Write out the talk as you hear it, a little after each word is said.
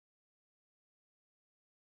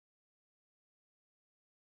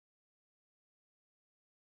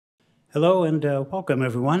Hello and welcome,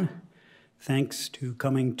 everyone. Thanks to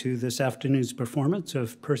coming to this afternoon's performance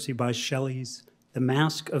of Percy Bysshe Shelley's The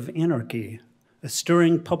Masque of Anarchy, a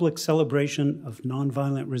stirring public celebration of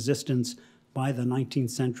nonviolent resistance by the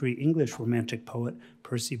 19th-century English Romantic poet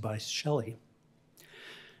Percy Bysshe Shelley.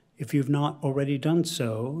 If you've not already done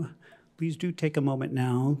so, please do take a moment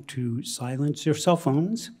now to silence your cell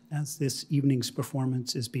phones as this evening's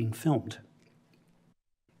performance is being filmed.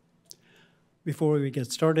 Before we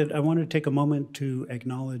get started, I want to take a moment to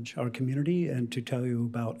acknowledge our community and to tell you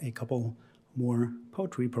about a couple more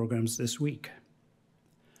poetry programs this week.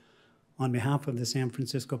 On behalf of the San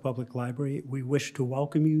Francisco Public Library, we wish to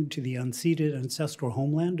welcome you to the unceded ancestral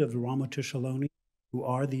homeland of the Ramaytush Ohlone, who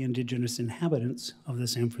are the indigenous inhabitants of the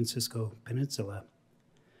San Francisco Peninsula.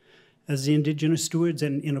 As the indigenous stewards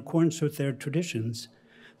and in accordance with their traditions,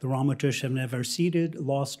 the Ramaytush have never ceded,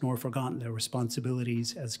 lost, nor forgotten their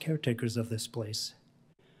responsibilities as caretakers of this place.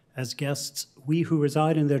 As guests, we who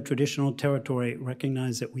reside in their traditional territory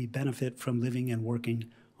recognize that we benefit from living and working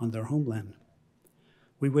on their homeland.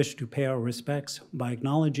 We wish to pay our respects by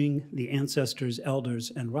acknowledging the ancestors,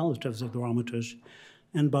 elders, and relatives of the Ramaytush,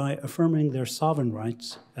 and by affirming their sovereign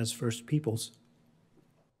rights as First Peoples.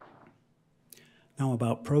 Now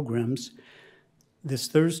about programs. This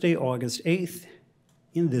Thursday, August 8th,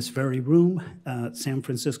 in this very room, San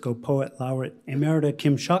Francisco Poet Laureate Emerita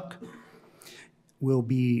Kim Shuck will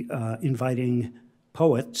be inviting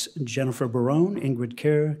poets Jennifer Barone, Ingrid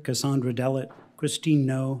Kerr, Cassandra Dellett, Christine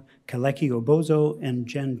No, Kaleki Obozo, and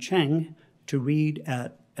Jen Cheng to read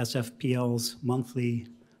at SFPL's monthly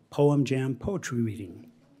Poem Jam poetry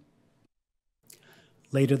reading.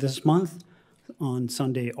 Later this month, on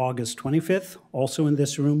Sunday, August 25th, also in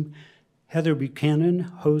this room, Heather Buchanan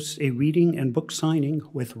hosts a reading and book signing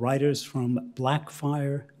with writers from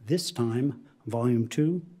Blackfire This Time, Volume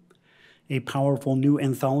 2, a powerful new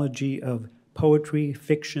anthology of poetry,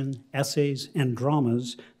 fiction, essays, and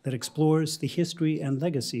dramas that explores the history and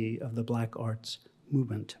legacy of the Black arts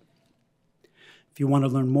movement. If you want to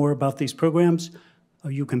learn more about these programs,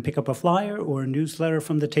 you can pick up a flyer or a newsletter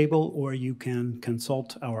from the table, or you can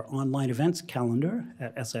consult our online events calendar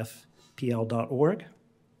at sfpl.org.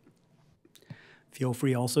 Feel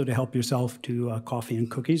free also to help yourself to coffee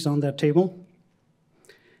and cookies on that table.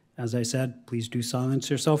 As I said, please do silence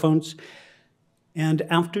your cell phones. And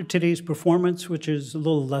after today's performance, which is a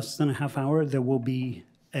little less than a half hour, there will be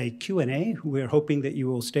a Q&A. We're hoping that you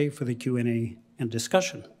will stay for the Q&A and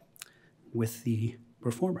discussion with the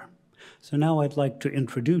performer. So now I'd like to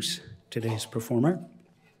introduce today's performer.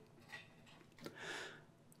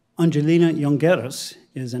 Angelina Llongueras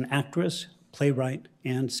is an actress, playwright,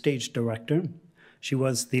 and stage director. She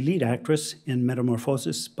was the lead actress in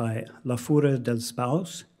Metamorphosis by La Fura del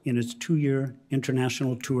Spaus in its 2-year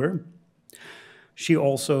international tour. She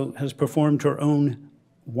also has performed her own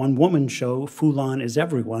one-woman show, Fulan is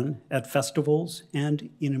Everyone, at festivals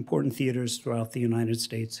and in important theaters throughout the United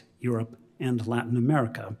States, Europe, and Latin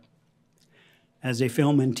America. As a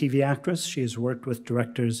film and TV actress, she has worked with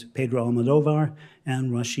directors Pedro Almodovar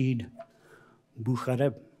and Rashid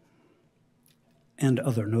Bukhareb and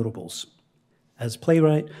other notables. As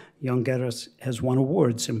playwright, Llongueras has won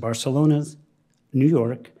awards in Barcelona, New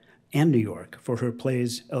York for her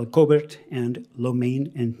plays El Cobert and Lo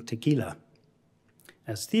Mein en Tequila.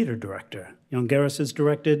 As theater director, Llongueras has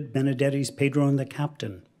directed Benedetti's Pedro and the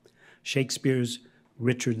Captain, Shakespeare's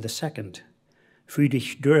Richard II,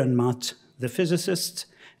 Friedrich Dürrenmatt's The Physicists,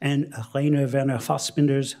 and Rainer Werner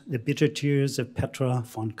Fassbinder's The Bitter Tears of Petra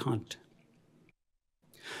von Kant.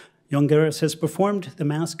 Llongueras has performed The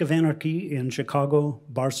Masque of Anarchy in Chicago,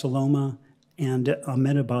 Barcelona, and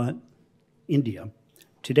Ahmedabad, India.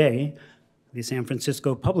 Today, the San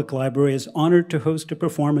Francisco Public Library is honored to host a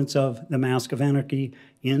performance of The Masque of Anarchy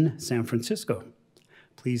in San Francisco.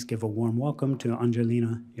 Please give a warm welcome to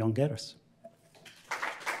Angelina Llongueras.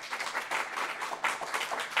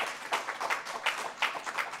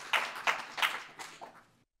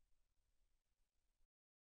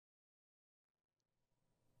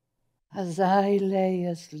 As I lay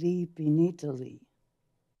asleep in Italy,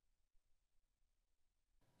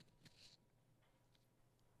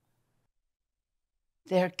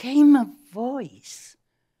 there came a voice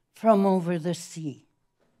from over the sea.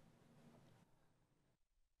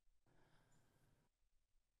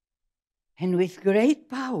 And with great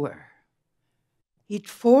power, it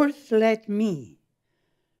forth led me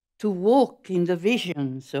to walk in the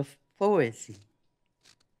visions of poesy.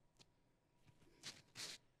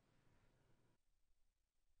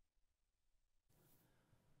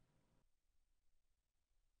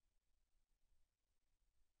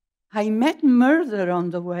 I met murder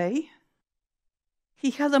on the way, He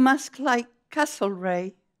had a mask like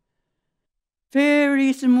Castlereagh.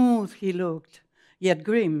 Very smooth he looked, yet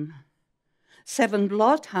grim. 7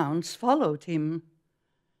 bloodhounds followed him.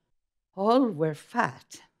 All were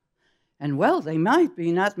fat, and well, they might be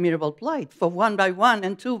in admirable plight, for 1 by 1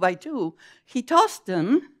 and 2 by 2, he tossed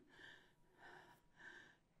them.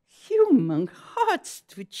 Human hearts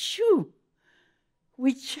to chew,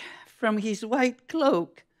 which from his white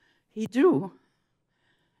cloak he drew.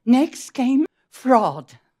 Next came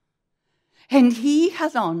Fraud, and he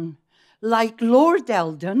had on, like Lord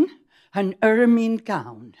Eldon, an ermine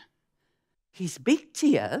gown. His big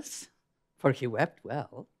tears, for he wept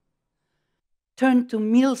well, turned to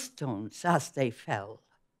millstones as they fell.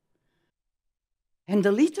 And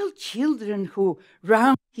the little children who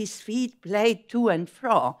round his feet played to and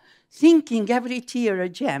fro, thinking every tear a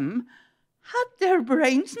gem, had their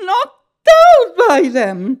brains knocked out by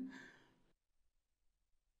them.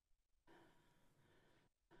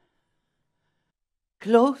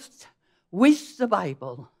 Clothed with the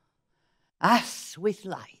Bible, as with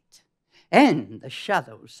light, and the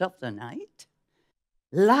shadows of the night,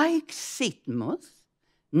 like Sitmuth,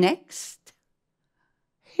 next,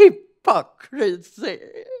 hypocrisy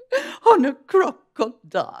on a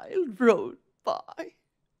crocodile rode by.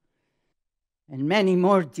 And many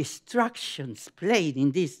more destructions played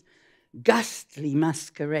in this ghastly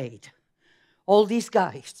masquerade, all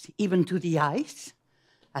disguised, even to the eyes,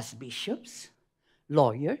 as bishops,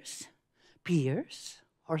 lawyers, peers,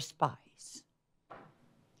 or spies.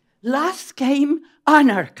 Last came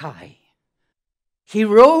Anarchy. He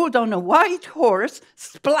rode on a white horse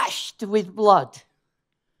splashed with blood.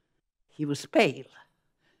 He was pale,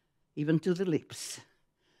 even to the lips,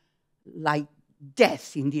 like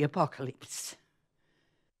death in the apocalypse.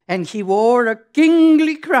 And he wore a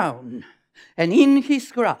kingly crown, and in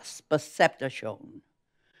his grasp a scepter shone.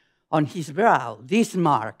 On his brow this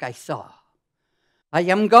mark I saw: I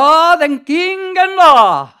am God and King and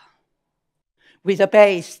Law. With a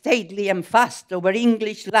pace stately and fast over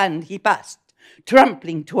English land he passed,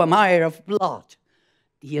 trampling to a mire of blood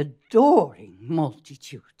the adoring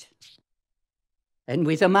multitude. And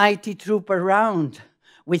with a mighty troop around,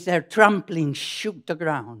 with their trampling shook the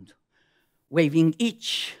ground, waving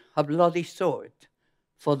each a bloody sword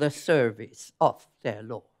for the service of their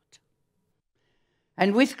Lord.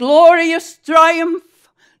 And with glorious triumph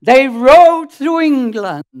they rode through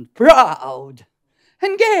England, proud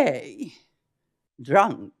and gay,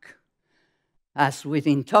 drunk as with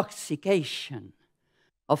intoxication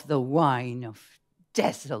of the wine of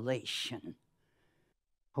desolation.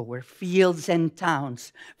 Over fields and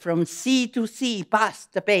towns, from sea to sea,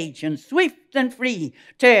 passed the pageants, swift and free,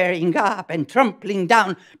 tearing up and trampling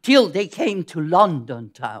down, till they came to London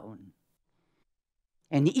town.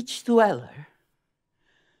 And each dweller,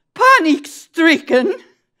 panic-stricken,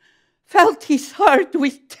 felt his heart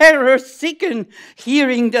with terror sicken,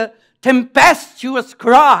 hearing the tempestuous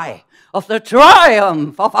cry of the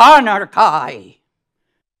triumph of anarchy.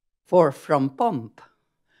 For from pomp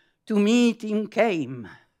to meet him came,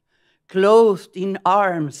 clothed in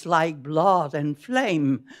arms like blood and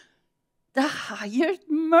flame, the hired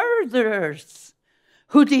murderers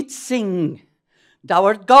who did sing, Thou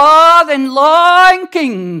art God and Law and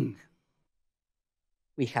King.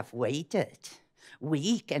 We have waited,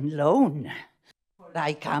 weak and lone, for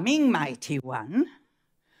thy coming, mighty one.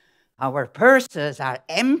 Our purses are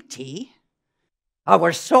empty,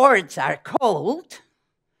 our swords are cold.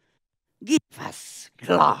 Give us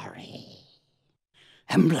glory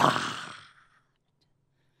and blood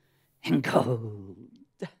and gold.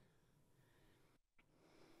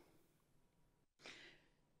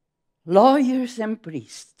 Lawyers and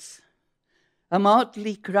priests, a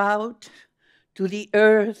motley crowd, to the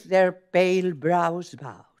earth their pale brows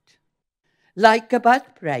bowed, like a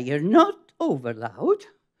bad prayer, not over loud,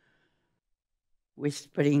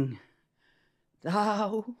 whispering,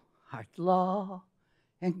 Thou art law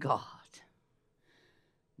and God.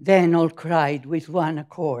 Then all cried with one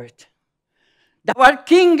accord, Thou art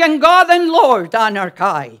King and God and Lord,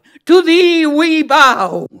 Anarchy, to thee we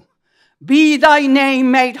bow. Be thy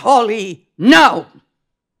name made holy now.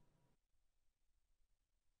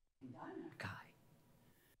 Anarchy,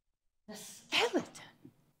 the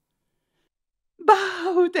skeleton,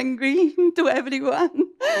 bowed and grinned to everyone,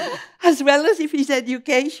 as well as if his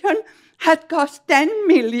education had cost 10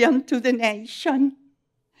 million to the nation.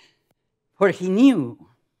 For he knew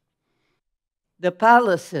the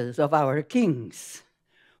palaces of our kings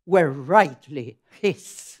were rightly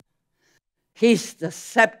his. His the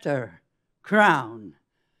scepter, crown,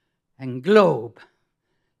 and globe,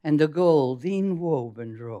 and the gold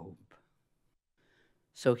inwoven robe.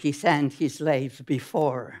 So he sent his slaves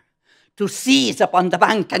before to seize upon the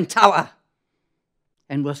bank and tower,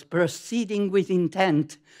 and was proceeding with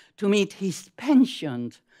intent to meet his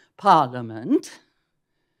pensioned parliament,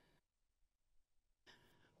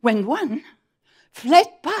 when one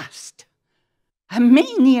fled past, a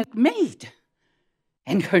maniac maid,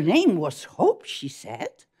 and her name was Hope, she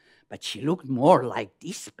said, but she looked more like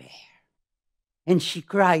despair. And she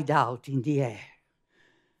cried out in the air,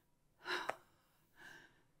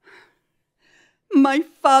 "My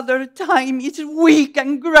father time is weak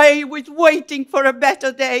and gray with waiting for a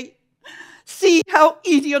better day. See how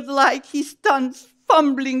idiot-like he stands,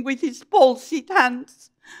 fumbling with his palsied hands.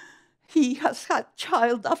 He has had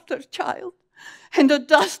child after child, and the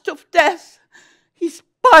dust of death is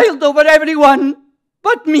piled over everyone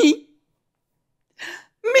but me.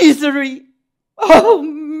 Misery, oh,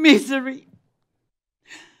 misery."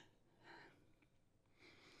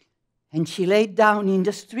 And she laid down in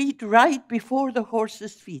the street right before the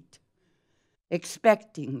horse's feet,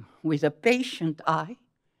 expecting with a patient eye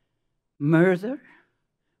murder,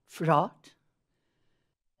 fraud,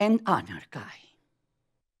 and anarchy.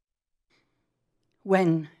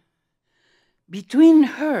 When between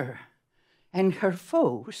her and her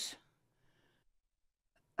foes,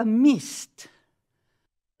 a mist,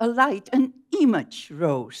 a light, an image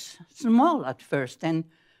rose, small at first and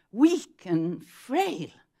weak and frail,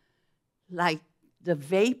 like the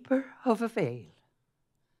vapor of a veil,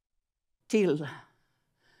 till,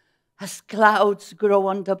 as clouds grow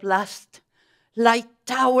on the blast, like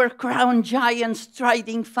tower-crowned giants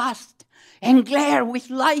striding fast, and glare with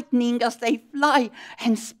lightning as they fly,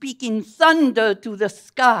 and speak in thunder to the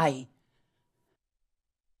sky,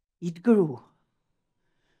 it grew,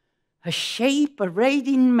 a shape arrayed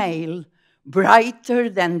in mail, brighter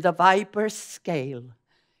than the viper's scale,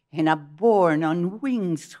 and upborne on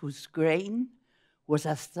wings whose grain was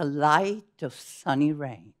as the light of sunny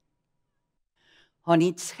rain. On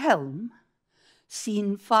its helm,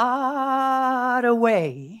 seen far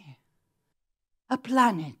away, a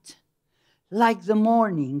planet like the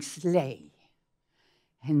morning's lay,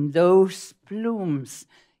 and those plumes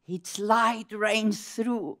its light rains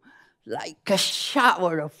through like a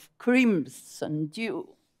shower of crimson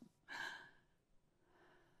dew.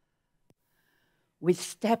 With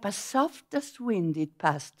step as soft as wind it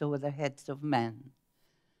passed over the heads of men,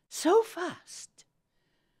 so fast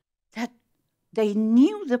that they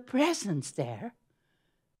knew the presence there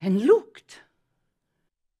and looked,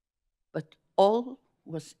 but all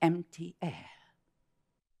was empty air.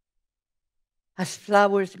 As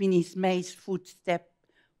flowers beneath May's footstep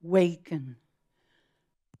waken,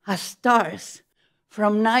 as stars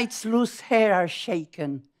from night's loose hair are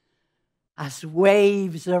shaken, as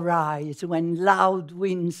waves arise when loud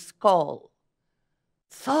winds call,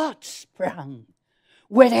 thought sprang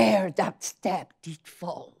where'er that step did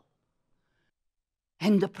fall.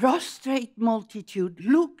 And the prostrate multitude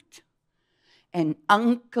looked, and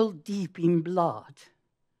ankle deep in blood,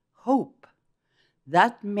 Hope,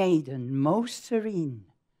 that maiden most serene,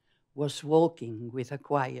 was walking with a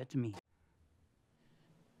quiet mien.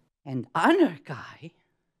 And Anarchy,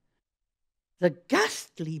 the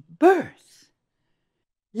ghastly birth,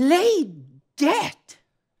 lay dead,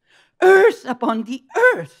 earth upon the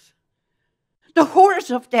earth, the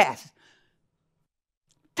horse of death,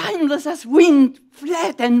 timeless as wind,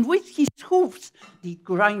 fled, and with his hoofs did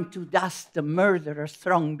grind to dust the murderer's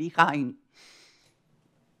throng behind.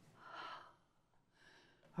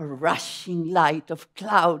 A rushing light of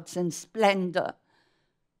clouds and splendor,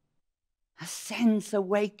 a sense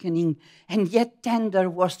awakening and yet tender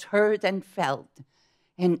was heard and felt,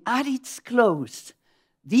 and at its close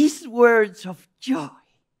these words of joy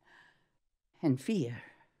and fear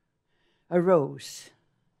arose,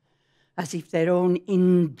 as if their own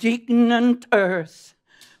indignant earth,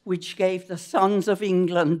 which gave the sons of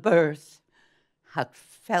England birth, had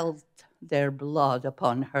felt their blood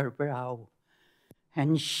upon her brow,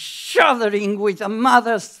 and shuddering with a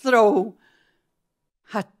mother's throe,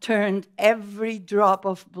 had turned every drop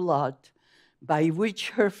of blood by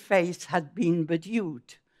which her face had been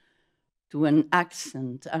bedewed to an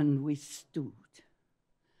accent unwithstood,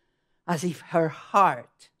 as if her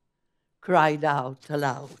heart cried out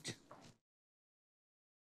aloud.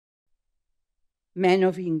 Men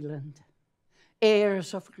of England,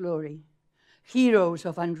 heirs of glory, heroes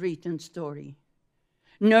of unwritten story,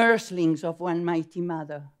 nurslings of one mighty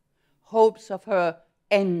mother, hopes of her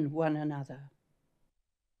and one another.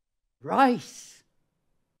 Rise,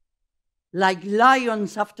 like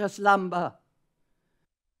lions after slumber,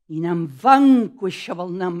 in unvanquishable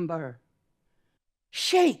number,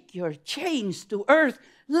 Shake your chains to earth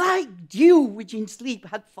like dew which in sleep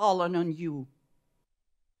had fallen on you.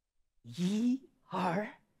 Ye are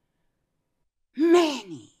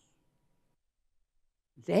many.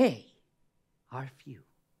 They are few.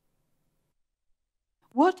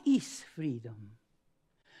 What is freedom?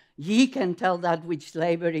 Ye can tell that which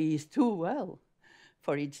slavery is too well,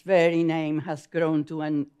 for its very name has grown to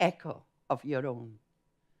an echo of your own.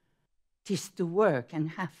 'Tis to work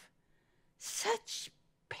and have such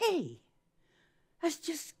pay as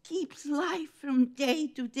just keeps life from day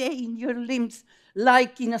to day in your limbs,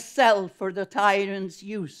 like in a cell for the tyrants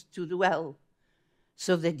used to dwell,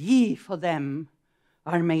 so that ye for them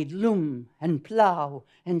are made loom and plough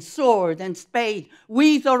and sword and spade,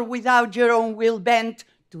 with or without your own will bent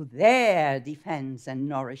to their defense and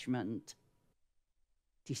nourishment.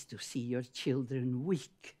 'Tis to see your children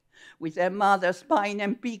weak, with their mother's spine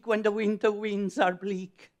and beak when the winter winds are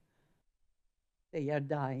bleak. They are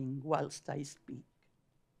dying whilst I speak.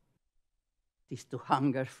 'Tis to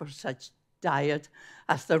hunger for such diet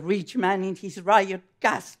as the rich man in his riot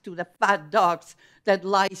casts to the fat dogs that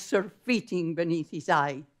lie surfeiting beneath his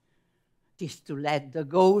eye. 'Tis to let the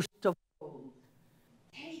ghost of gold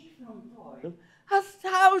take from toil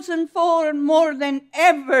 1,000-fold and more than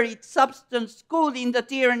ever its substance could in the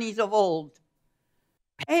tyrannies of old.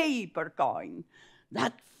 Paper coin,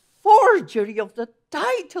 that forgery of the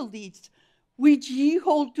title deeds, which ye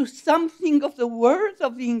hold to something of the worth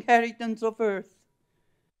of the inheritance of earth.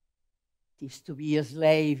 'Tis to be a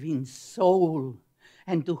slave in soul,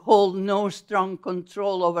 and to hold no strong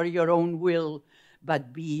control over your own will,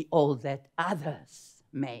 but be all that others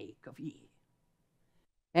make of ye.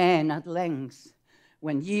 And at length,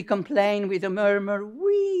 when ye complain with a murmur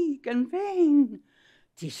weak and vain,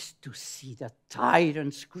 'tis to see the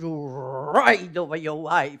tyrant screw right over your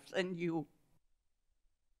wives and you.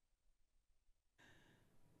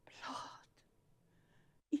 Blood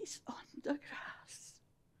is on the grass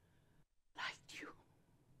like dew.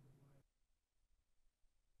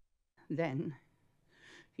 Then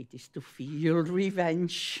it is to feel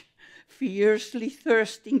revenge, fiercely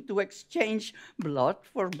thirsting to exchange blood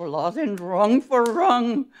for blood and wrong for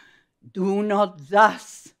wrong. Do not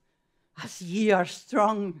thus, as ye are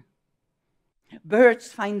strong.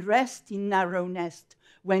 Birds find rest in narrow nest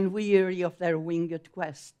when weary of their winged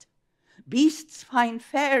quest. Beasts find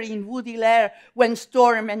fare in woody lair when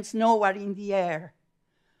storm and snow are in the air.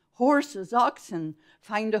 Horses, oxen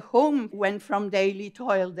find a home when from daily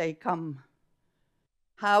toil they come.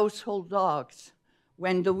 Household dogs,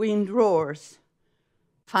 when the wind roars,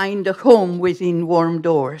 find a home within warm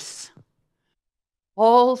doors.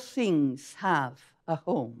 All things have a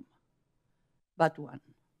home, but one.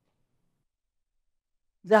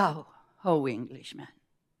 Thou, O Englishman,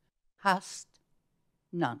 hast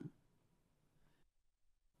none.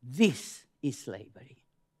 This is slavery.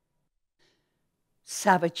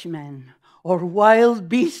 Savage men or wild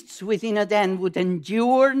beasts within a den would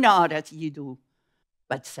endure not as ye do,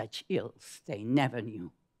 but such ills they never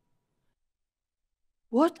knew.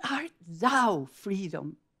 What art thou,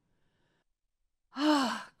 freedom?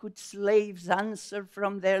 Ah, could slaves answer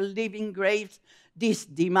from their living graves this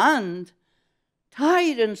demand,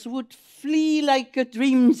 tyrants would flee like a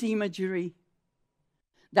dream's imagery.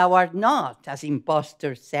 Thou art not, as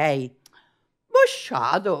impostors say, a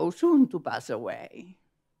shadow soon to pass away,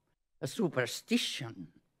 a superstition,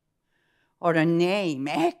 or a name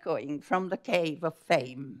echoing from the cave of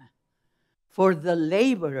fame. For the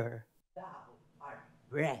laborer, thou art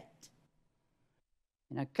bread,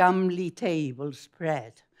 and a comely table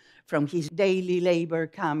spread from his daily labor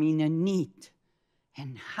come in a neat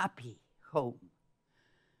and happy home.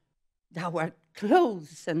 Thou art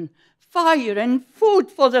clothes and fire and food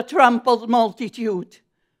for the trampled multitude.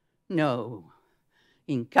 No,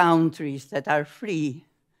 in countries that are free,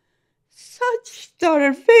 such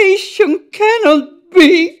starvation cannot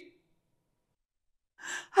be,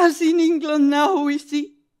 as in England now we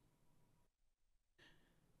see.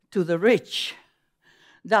 To the rich,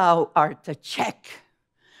 thou art a check.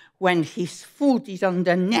 When his foot is on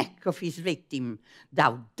the neck of his victim,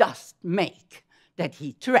 thou dost make that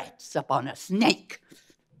he treads upon a snake.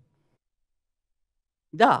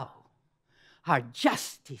 Thou art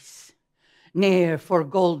justice. Ne'er for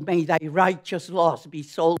gold may thy righteous laws be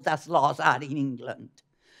sold as laws are in England.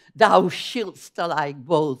 Thou shield'st alike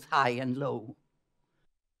both high and low.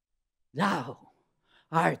 Thou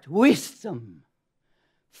art wisdom.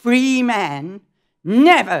 Free man,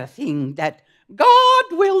 never think that God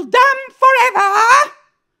will damn forever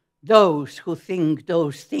those who think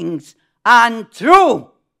those things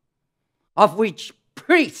untrue, of which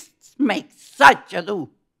priests make such ado.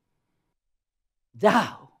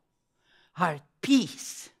 Thou art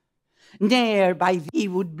peace. Ne'er by thee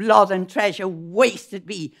would blood and treasure wasted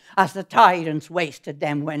be, as the tyrants wasted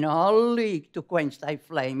them when all leagued to quench thy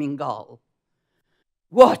flaming gall.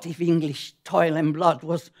 What if English toil and blood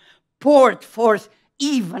was poured forth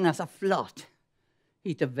even as a flood?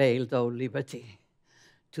 It availed, O liberty,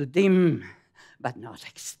 to dim but not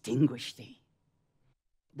extinguish thee.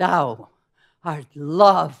 Thou art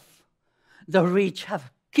love. The rich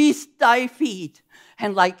have kissed thy feet,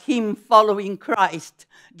 and like him following Christ,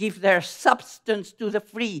 give their substance to the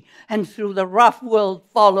free, and through the rough world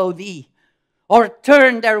follow thee, or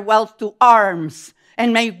turn their wealth to arms,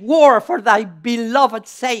 and make war for thy beloved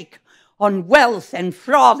sake, on wealth and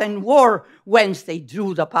fraud and war, whence they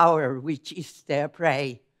drew the power which is their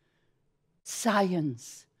prey.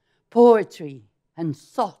 Science, poetry, and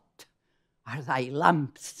thought are thy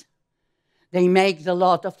lamps. They make the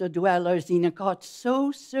lot of the dwellers in a cot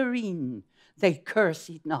so serene, they curse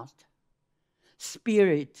it not.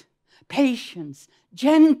 Spirit, patience,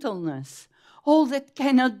 gentleness, all that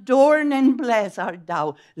can adorn and bless art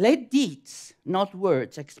thou. Let deeds, not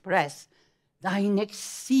words, express thine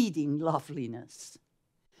exceeding loveliness.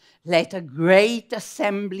 Let a great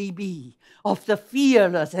assembly be of the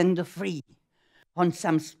fearless and the free, on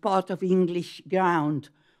some spot of English ground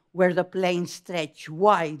where the plains stretch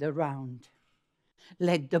wide around.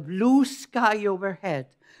 Let the blue sky overhead,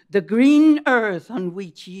 the green earth on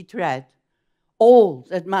which ye tread, all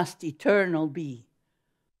that must eternal be,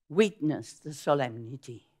 witness the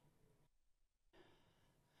solemnity.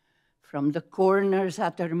 From the corners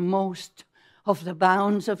uttermost of the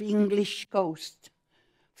bounds of English coast,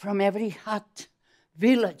 from every hut,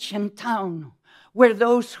 village, and town, where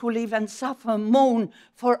those who live and suffer moan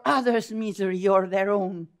for others' misery or their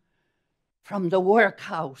own, from the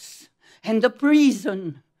workhouse and the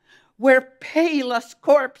prison, where pale as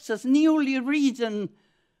corpses newly risen,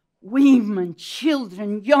 women,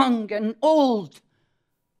 children, young and old,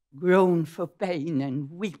 groan for pain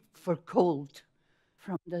and weep for cold.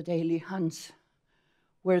 From the daily hunts,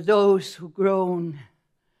 where those who groan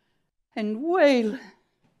and wail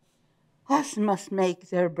as must make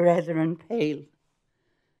their brethren pale.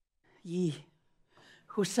 Ye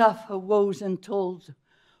who suffer woes untold,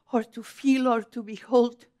 or to feel or to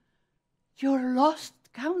behold your lost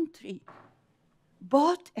country,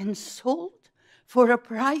 bought and sold for a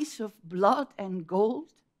price of blood and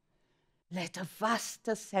gold, let a vast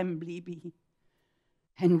assembly be,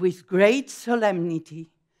 and with great solemnity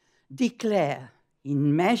declare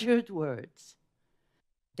in measured words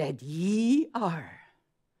that ye are,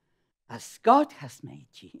 as God has made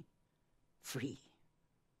ye, free.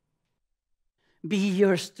 Be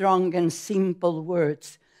your strong and simple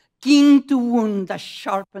words keen to wound as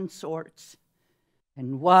sharpened swords,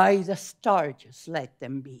 and wide as starges let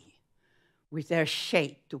them be, with their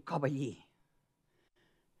shade to cover ye.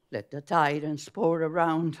 Let the tyrants pour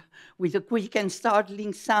around with a quick and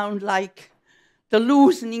startling sound, like the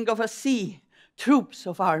loosening of a sea, troops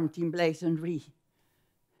of armed emblazonry.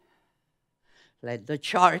 Let the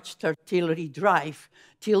charged artillery drive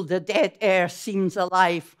till the dead air seems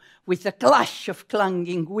alive with the clash of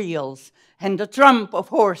clanging wheels and the tramp of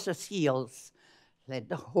horses' heels. Let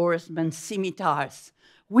the horsemen's scimitars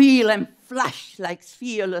wheel and flash like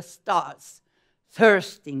fearless stars,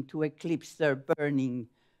 thirsting to eclipse their burning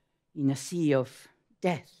in a sea of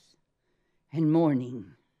death and mourning.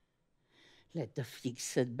 Let the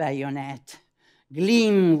fixed bayonet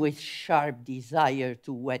gleam with sharp desire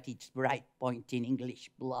to whet its bright point in English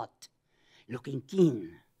blood, looking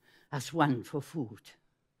keen as one for food.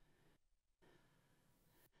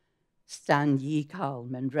 Stand ye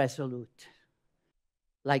calm and resolute,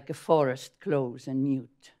 like a forest close and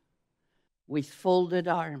mute, with folded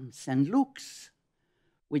arms and looks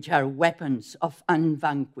which are weapons of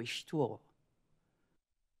unvanquished war.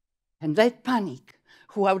 And let panic,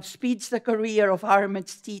 who outspeeds the career of armed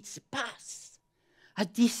steeds, pass, a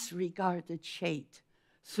disregarded shade,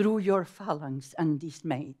 through your phalanx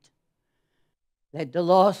undismayed. Let the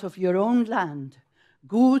laws of your own land,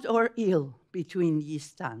 good or ill, between ye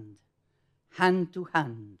stand, hand to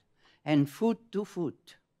hand and foot to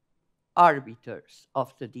foot, arbiters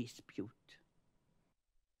of the dispute.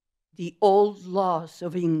 The old laws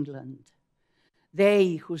of England,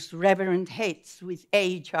 they whose reverent heads with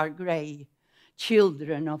age are gray,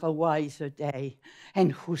 children of a wiser day,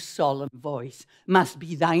 and whose solemn voice must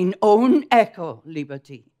be thine own echo,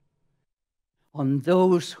 liberty. On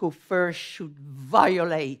those who first should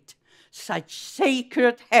violate such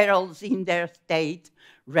sacred heralds in their state,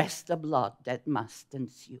 rest the blood that must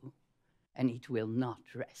ensue, and it will not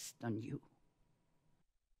rest on you.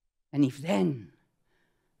 And if then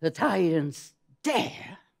the tyrants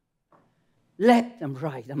dare, let them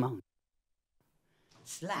ride among you.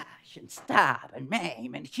 Slash and stab and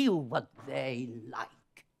maim and hew what they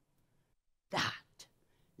like. That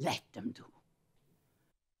let them do.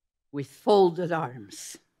 With folded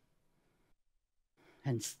arms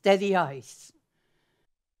and steady eyes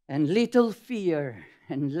and little fear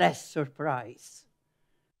and less surprise,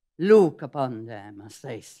 look upon them as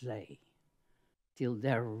they slay, till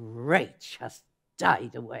their rage has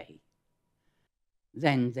died away.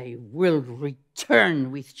 Then they will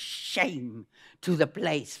return with shame to the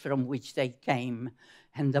place from which they came,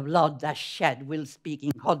 and the blood thus shed will speak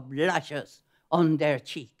in hot blushes on their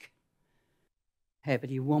cheek.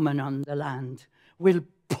 Every woman on the land will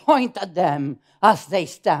point at them as they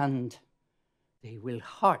stand. They will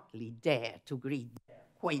hardly dare to greet their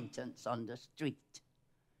acquaintance on the street.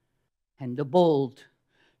 And the bold,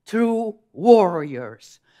 true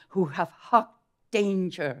warriors who have hugged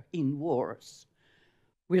danger in wars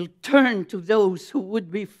will turn to those who would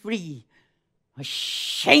be free,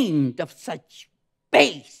 ashamed of such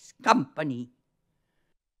base company.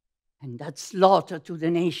 And that slaughter to the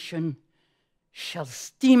nation shall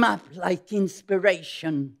steam up like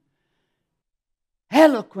inspiration,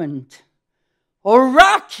 eloquent,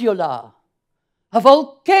 oracular, a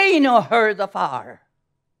volcano heard afar.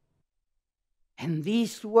 And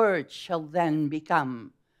these words shall then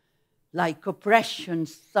become like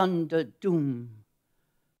oppression's thunder doom,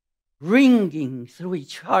 ringing through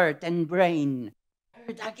each heart and brain,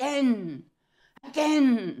 heard again,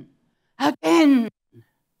 again, again.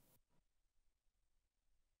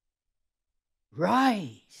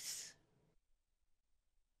 Rise,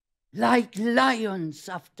 like lions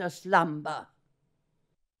after slumber,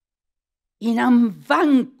 in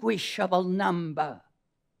unvanquishable number.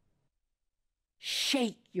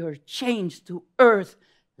 Shake your chains to earth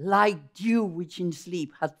like dew which in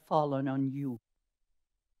sleep hath fallen on you.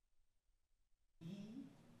 We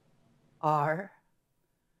are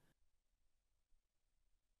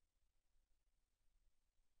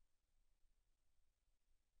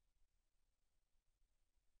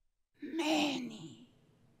many.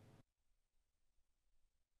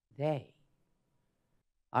 They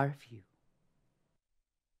are few.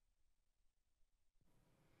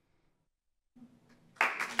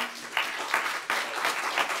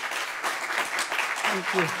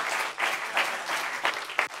 Thank you.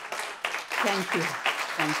 Thank you.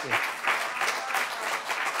 Thank you.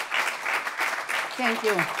 Thank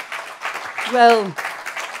you. Well,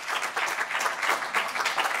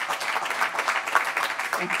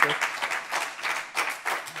 thank you.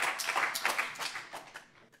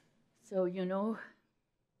 So, you know,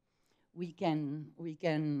 we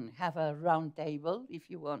can have a round table if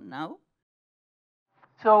you want now.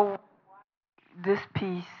 So, this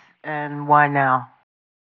piece and why now?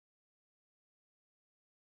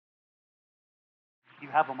 You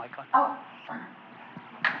have a mic on. Oh.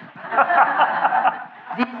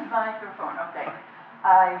 This microphone, okay.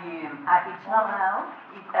 It's not now.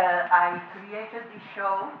 I created this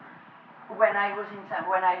show when I lived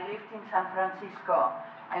in San Francisco,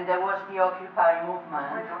 and there was the Occupy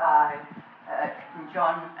movement.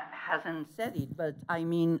 John hasn't said it, but I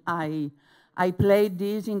mean, I played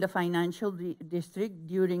this in the financial district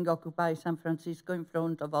during Occupy San Francisco in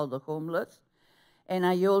front of all the homeless. And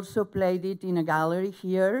I also played it in a gallery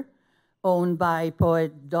here owned by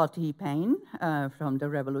poet Dottie Payne from the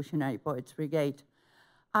Revolutionary Poets Brigade.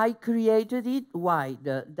 I created it, why?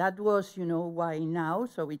 That was, you know, why now,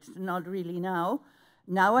 so it's not really now.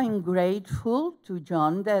 Now I'm grateful to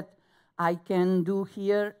John that I can do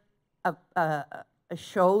here a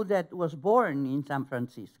show that was born in San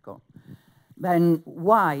Francisco. And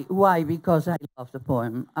why? Why? Because I love the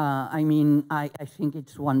poem. I mean, I think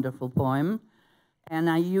it's a wonderful poem. And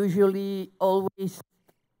I usually always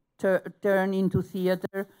turn into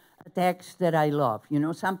theater a text that I love. You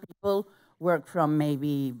know, some people work from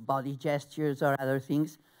maybe body gestures or other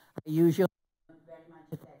things. I usually am very much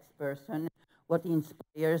a text person. What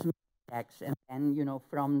inspires me is text, and then, you know,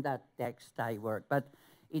 from that text I work. But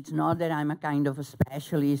it's not that I'm a kind of a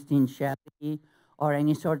specialist in Shelley or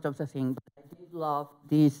any sort of a thing, but I did love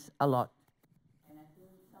this a lot. And I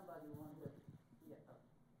think somebody wanted,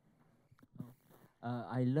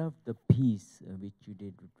 I loved the piece which you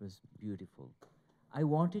did. It was beautiful. I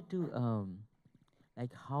wanted to,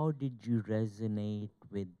 like, how did you resonate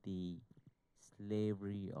with the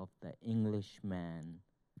slavery of the Englishman?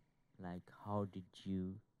 Like, how did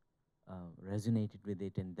you resonated with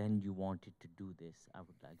it, and then you wanted to do this? I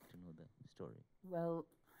would like to know the story. Well,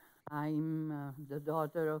 I'm the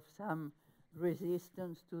daughter of some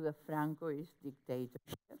resistance to the Francoist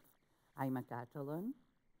dictatorship. I'm a Catalan.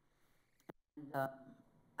 Uh,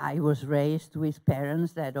 I was raised with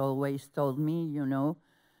parents that always told me, you know,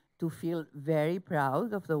 to feel very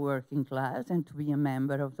proud of the working class and to be a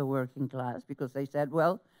member of the working class, because they said,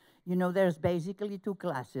 well, you know, there's basically two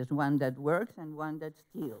classes, one that works and one that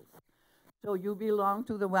steals. So you belong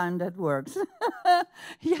to the one that works.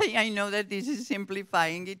 Yeah, I know that this is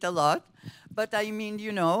simplifying it a lot, but I mean,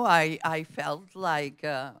 you know, I felt like,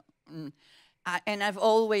 mm, and I've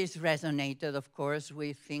always resonated, of course,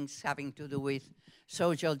 with things having to do with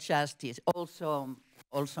social justice. Also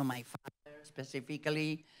my father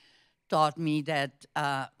specifically taught me that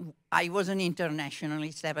I was an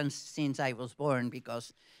internationalist ever since I was born,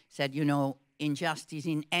 because said, you know, injustice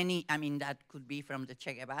in any, I mean, that could be from the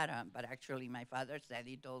Che Guevara, but actually my father said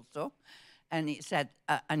it also. And he said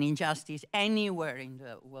an injustice anywhere in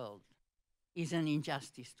the world is an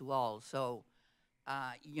injustice to all. So,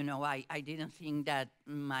 you know, I didn't think that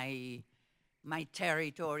my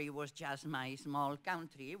territory was just my small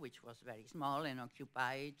country, which was very small and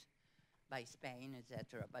occupied by Spain,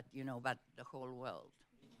 etc. But you know, but the whole world.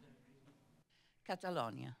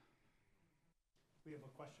 Catalonia. We have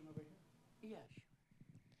a question over here. Yes.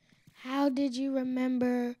 How did you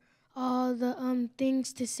remember all the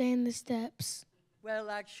things to say in the steps? Well,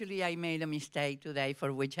 actually, I made a mistake today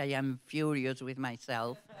for which I am furious with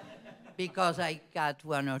myself because I got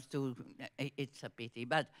one or two. It's a pity.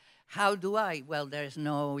 But how do I? Well, there's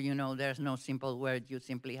no, you know, there's no simple word. You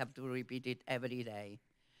simply have to repeat it every day.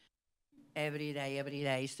 Every day, every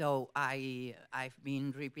day. So I've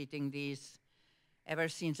been repeating this ever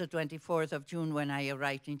since the 24th of June when I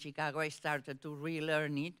arrived in Chicago. I started to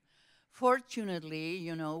relearn it. Fortunately,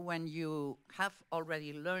 you know, when you have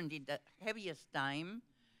already learned it, the heaviest time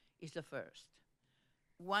is the first.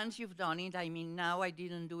 Once you've done it, I mean, now I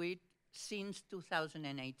didn't do it since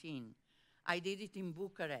 2018. I did it in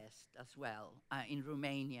Bucharest as well, in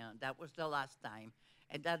Romania. That was the last time.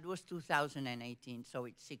 And that was 2018, so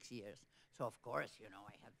it's 6 years. So of course, you know,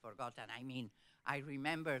 I had forgotten. I mean, I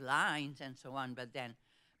remember lines and so on,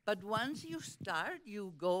 but once you start,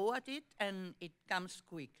 you go at it and it comes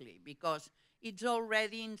quickly because it's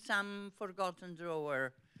already in some forgotten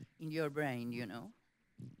drawer in your brain, you know.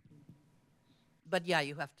 But yeah,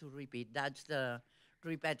 you have to repeat. That's the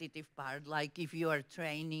repetitive part. Like if you are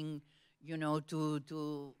training, you know,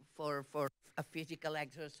 for a physical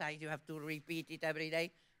exercise, you have to repeat it every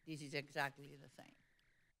day. This is exactly the same.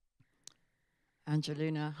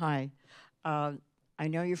 Angelina, hi. Uh, I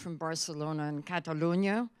know you're from Barcelona and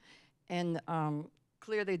Catalonia, and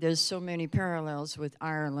clearly there's so many parallels with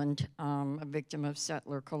Ireland, a victim of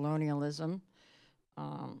settler colonialism.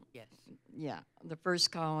 Yes. Yeah, the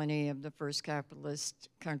first colony of the first capitalist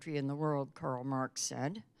country in the world, Karl Marx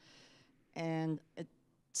said. And it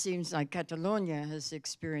seems like Catalonia has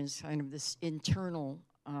experienced kind of this internal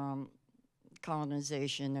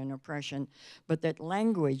colonization and oppression, but that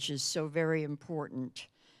language is so very important.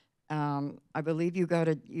 I believe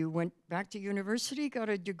you went back to university, got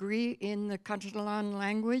a degree in the Catalan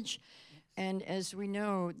language, and as we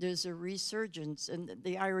know, there's a resurgence, and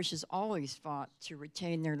the Irish has always fought to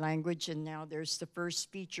retain their language, and now there's the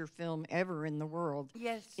first feature film ever in the world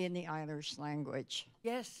in the Irish language.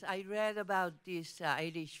 Yes, I read about this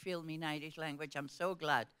Irish film in Irish language. I'm so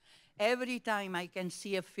glad. Every time I can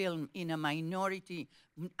see a film in a minority,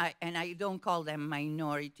 and I don't call them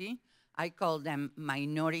minority, I call them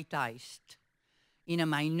minoritized. In a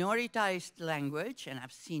minoritized language, and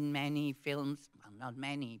I've seen many films, well, not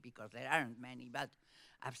many because there aren't many, but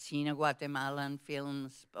I've seen a Guatemalan film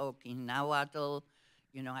spoke in Nahuatl,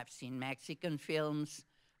 you know, I've seen Mexican films.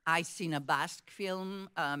 I've seen a Basque film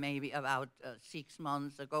maybe about 6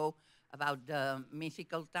 months ago about the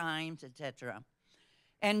mythical times, etc.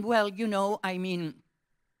 And well, you know, I mean,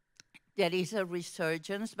 there is a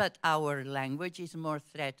resurgence, but our language is more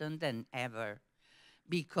threatened than ever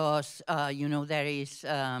because, you know, there is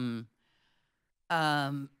a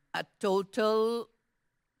total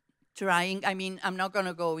trying, I mean, I'm not going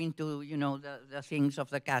to go into, you know, the things of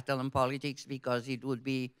the Catalan politics because it would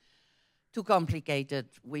be too complicated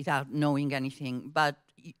without knowing anything, but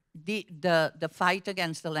the fight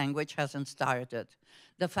against the language hasn't started.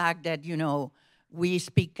 The fact that, you know, we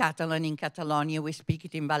speak Catalan in Catalonia, we speak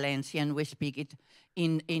it in Valencia, and we speak it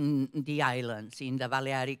in the islands, in the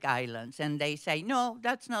Balearic Islands, and they say, no,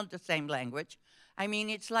 that's not the same language. I mean,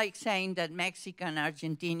 it's like saying that Mexican,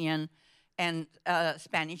 Argentinian, and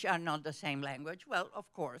Spanish are not the same language. Well,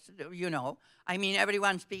 of course, you know, I mean,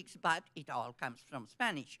 everyone speaks, but it all comes from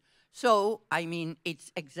Spanish. So, I mean,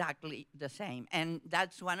 it's exactly the same. And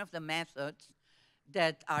that's one of the methods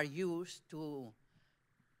that are used to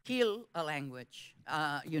kill a language,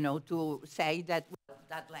 you know, to say that well,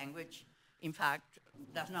 that language in fact,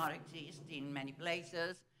 does not exist in many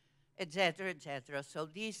places, etc., etc. So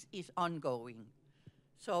this is ongoing.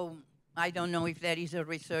 So I don't know if there is a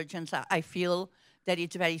resurgence. I feel that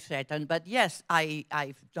it's very threatened. But yes,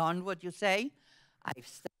 I've done what you say. I've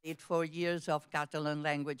studied 4 years of Catalan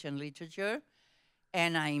language and literature,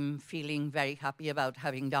 and I'm feeling very happy about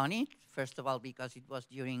having done it. First of all, because it was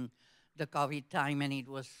during the COVID time, and it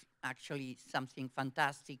was actually something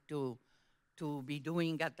fantastic to be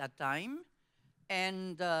doing at that time.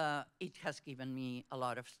 And it has given me a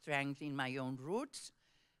lot of strength in my own roots,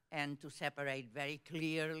 and to separate very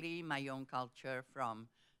clearly my own culture from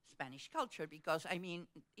Spanish culture, because, I mean,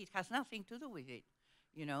 it has nothing to do with it,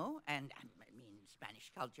 you know? And I mean,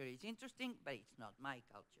 Spanish culture is interesting, but it's not my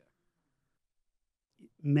culture.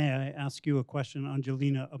 May I ask you a question,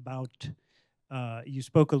 Angelina, about, you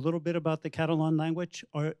spoke a little bit about the Catalan language.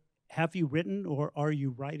 Have you written or are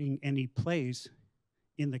you writing any plays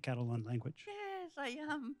in the Catalan language? Yes, I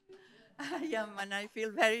am. I am, and I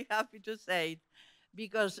feel very happy to say it,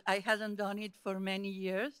 because I hadn't done it for many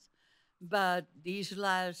years, but this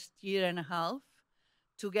last year and a half,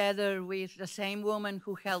 together with the same woman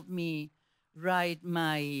who helped me write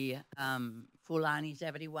my Fulan is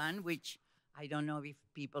Everyone, which I don't know if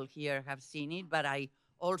people here have seen it, but I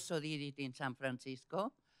also did it in San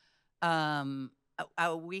Francisco.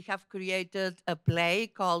 We have created a play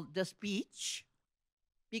called The Speech,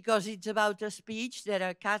 because it's about a speech that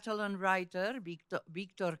a Catalan writer,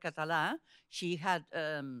 Victor Català, she had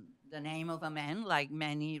the name of a man, like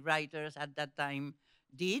many writers at that time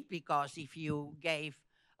did, because if you gave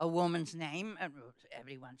a woman's name,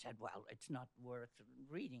 everyone said, well, it's not worth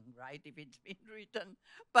reading, right, if it's been written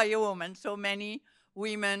by a woman. So many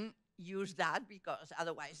women use that, because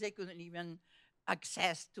otherwise they couldn't even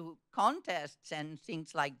access to contests and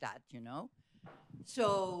things like that, you know?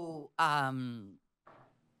 So,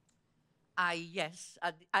 yes,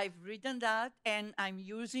 I've written that, and I'm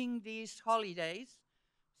using these holidays,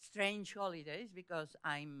 strange holidays, because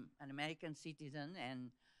I'm an American citizen, and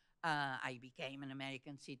I became an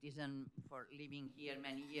American citizen for living here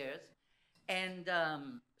many years. And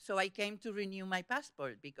so I came to renew my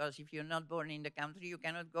passport, because if you're not born in the country, you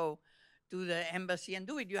cannot go to the embassy and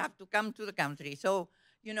do it. You have to come to the country. So,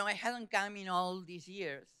 you know, I hadn't come in all these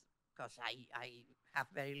years, because I have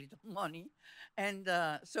very little money. And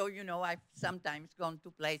so, you know, I've sometimes gone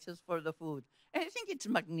to places for the food. And I think it's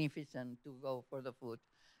magnificent to go for the food.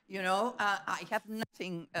 You know, I have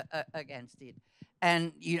nothing against it.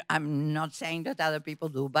 And I'm not saying that other people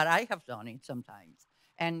do, but I have done it sometimes.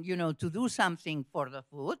 And, you know, to do something for the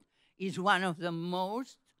food is one of the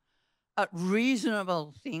most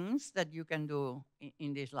reasonable things that you can do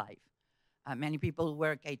in this life. Many people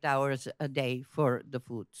work 8 hours a day for the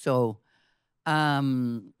food. So,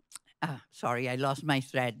 sorry, I lost my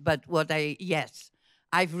thread. But yes,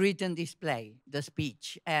 I've written this play, The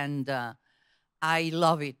Speech, and I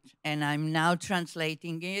love it. And I'm now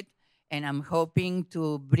translating it, and I'm hoping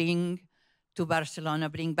to bring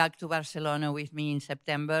back to Barcelona with me in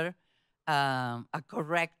September, a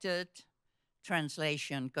corrected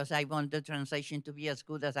translation, because I want the translation to be as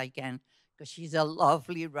good as I can, because she's a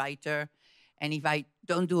lovely writer. And if I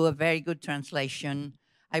don't do a very good translation,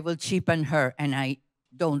 I will cheapen her, and I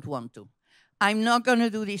don't want to. I'm not going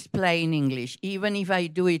to do this play in English. Even if I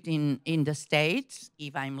do it in the States,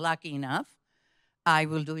 if I'm lucky enough, I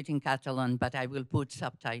will do it in Catalan, but I will put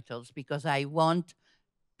subtitles, because I want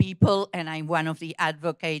people, and I'm one of the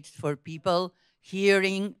advocates for people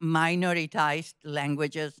hearing minoritized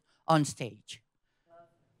languages on stage.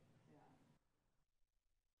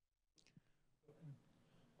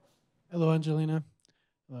 Hello, Angelina.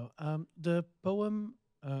 Hello. The poem,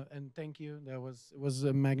 and thank you. It was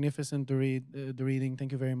magnificent to read. The reading.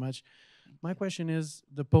 Thank you very much. My question is: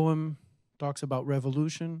 the poem talks about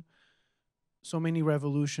revolution. So many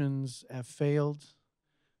revolutions have failed.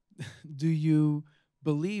 Do you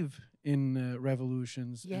believe in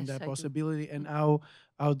revolutions and that possibility? And how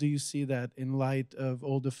do you see that in light of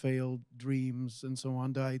all the failed dreams and so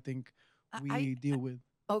on that I think we deal with?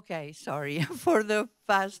 Okay, sorry. For the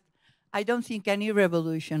past, I don't think any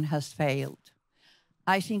revolution has failed.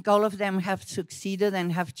 I think all of them have succeeded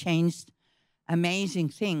and have changed amazing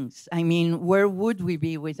things. I mean, where would we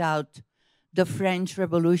be without the French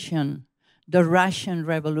Revolution, the Russian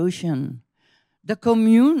Revolution, the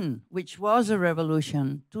Commune, which was a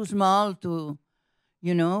revolution, too small to,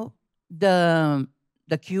 you know, the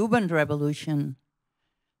Cuban Revolution,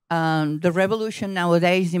 the revolution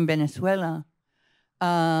nowadays in Venezuela.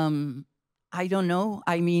 I don't know.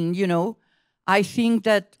 I mean, you know, I think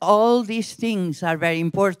that all these things are very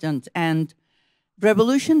important, and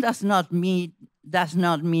revolution does not mean does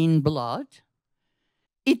not mean blood.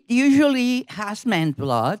 It usually has meant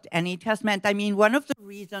blood, and it has meant, I mean, one of the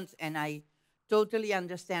reasons, and I totally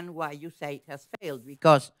understand why you say it has failed,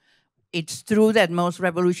 because it's true that most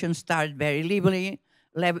revolutions start very liberally,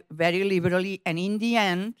 and in the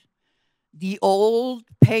end, the old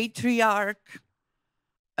patriarch,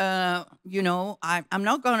 I'm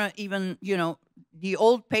not gonna even, the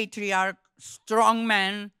old patriarch, strong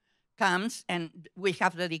man comes and we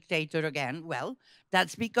have the dictator again. Well,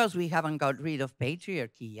 that's because we haven't got rid of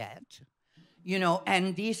patriarchy yet,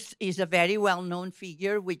 and this is a very well-known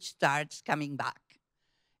figure which starts coming back,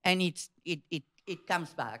 and it comes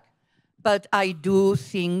back. But I do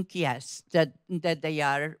think, yes, that they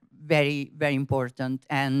are very, very important.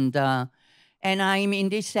 And I'm, in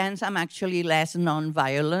this sense, I'm actually less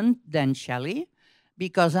nonviolent than Shelley,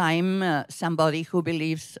 because I'm somebody who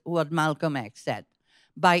believes what Malcolm X said,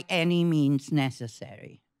 by any means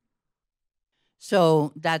necessary.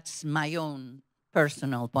 So that's my own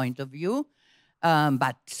personal point of view.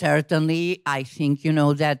 But certainly, I think,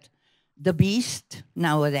 that the beast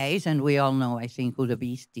nowadays, and we all know, I think, who the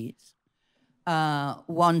beast is,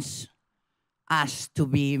 wants us to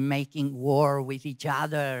be making war with each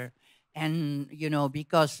other. And,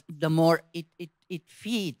 because the more it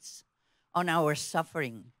feeds on our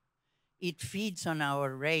suffering, it feeds on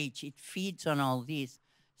our rage, it feeds on all this.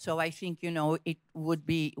 So I think, it would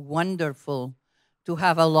be wonderful to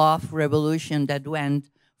have a love revolution that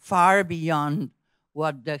went far beyond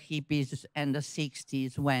what the hippies and the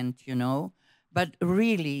 60s went, but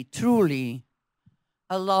really, truly,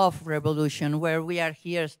 a love revolution where we are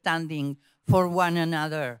here standing for one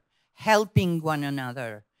another, helping one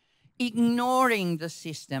another, ignoring the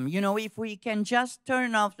system. If we can just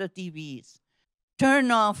turn off the TVs,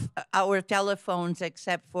 turn off our telephones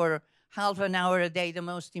except for half an hour a day, the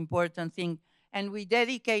most important thing, and we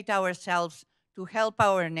dedicate ourselves to help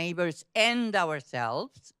our neighbors and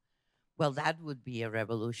ourselves, well, that would be a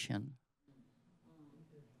revolution.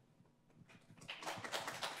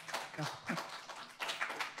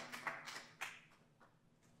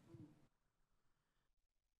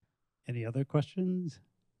 Any other questions?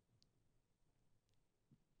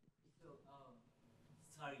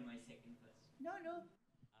 Sorry, my second question. No.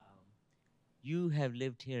 You have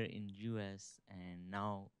lived here in US and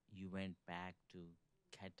now you went back to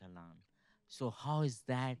Catalan. So how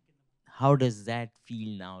does that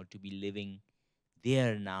feel now to be living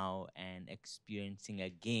there now and experiencing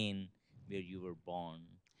again where you were born?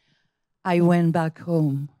 I went back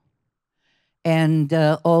home, and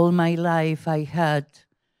all my life I had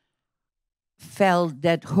felt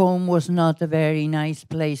that home was not a very nice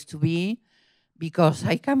place to be, because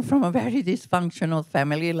I come from a very dysfunctional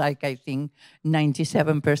family, like I think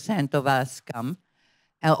 97% of us come,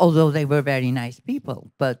 although they were very nice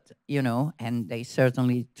people, but, and they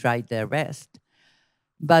certainly tried their best.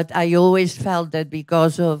 But I always felt that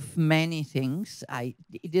because of many things,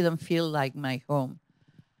 it didn't feel like my home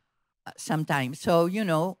sometimes. So,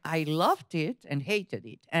 I loved it and hated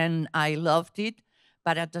it. And I loved it,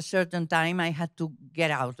 but at a certain time I had to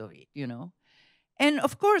get out of it, And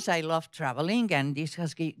of course, I love traveling, and this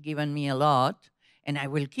has given me a lot, and I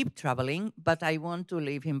will keep traveling, but I want to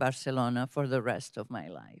live in Barcelona for the rest of my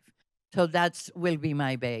life. So that will be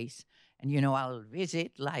my base. And, I'll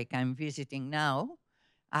visit like I'm visiting now.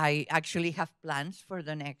 I actually have plans for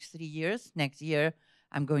the next 3 years. Next year,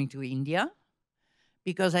 I'm going to India,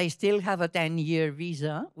 because I still have a 10-year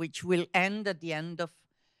visa, which will end at the end of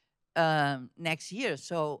next year.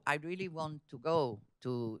 So I really want to go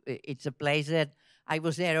to, it's a place that I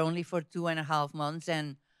was there only for 2.5 months,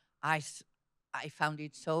 and I found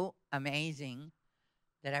it so amazing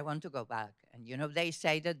that I want to go back. And, they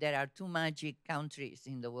say that there are 2 magic countries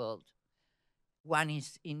in the world. One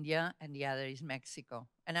is India and the other is Mexico.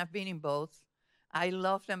 And I've been in both. I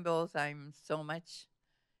love them both. I'm so much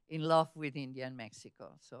in love with India and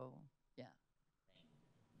Mexico. So, yeah.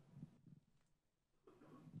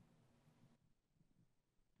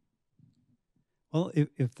 Well,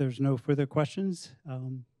 if there's no further questions.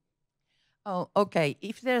 Oh, okay.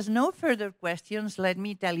 If there's no further questions, let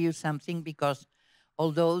me tell you something, because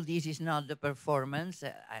although this is not the performance,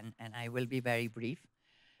 and I will be very brief,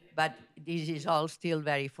 but this is all still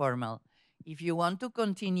very formal. If you want to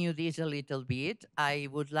continue this a little bit, I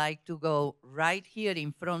would like to go right here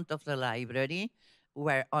in front of the library,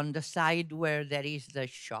 where on the side where there is the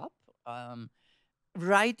shop,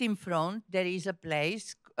 right in front, there is a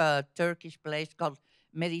place, a Turkish place called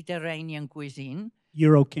Mediterranean Cuisine.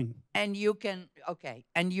 Euro King. And you can,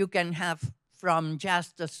 and you can have from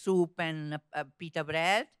just a soup and a pita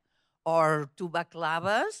bread, or 2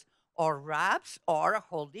 baklavas, or wraps, or a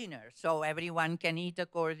whole dinner. So everyone can eat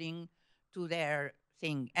according to their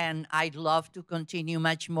thing. And I'd love to continue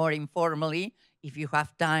much more informally if you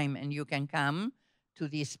have time and you can come to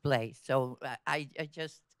this place. So I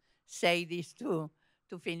just say this to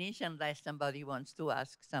finish unless somebody wants to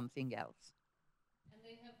ask something else. And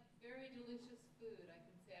they have very delicious food. I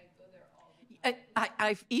can say I go there all the time.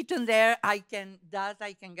 I've eaten there. I can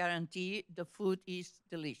guarantee the food is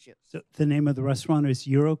delicious. So the name of the restaurant is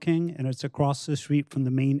Euro King, and it's across the street from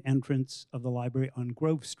the main entrance of the library on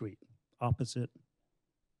Grove Street, opposite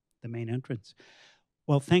the main entrance.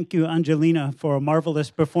 Well, thank you, Angelina, for a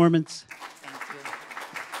marvelous performance. Thank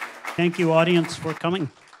you. Thank you, audience, for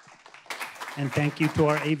coming. And thank you to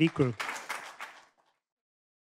our AV crew.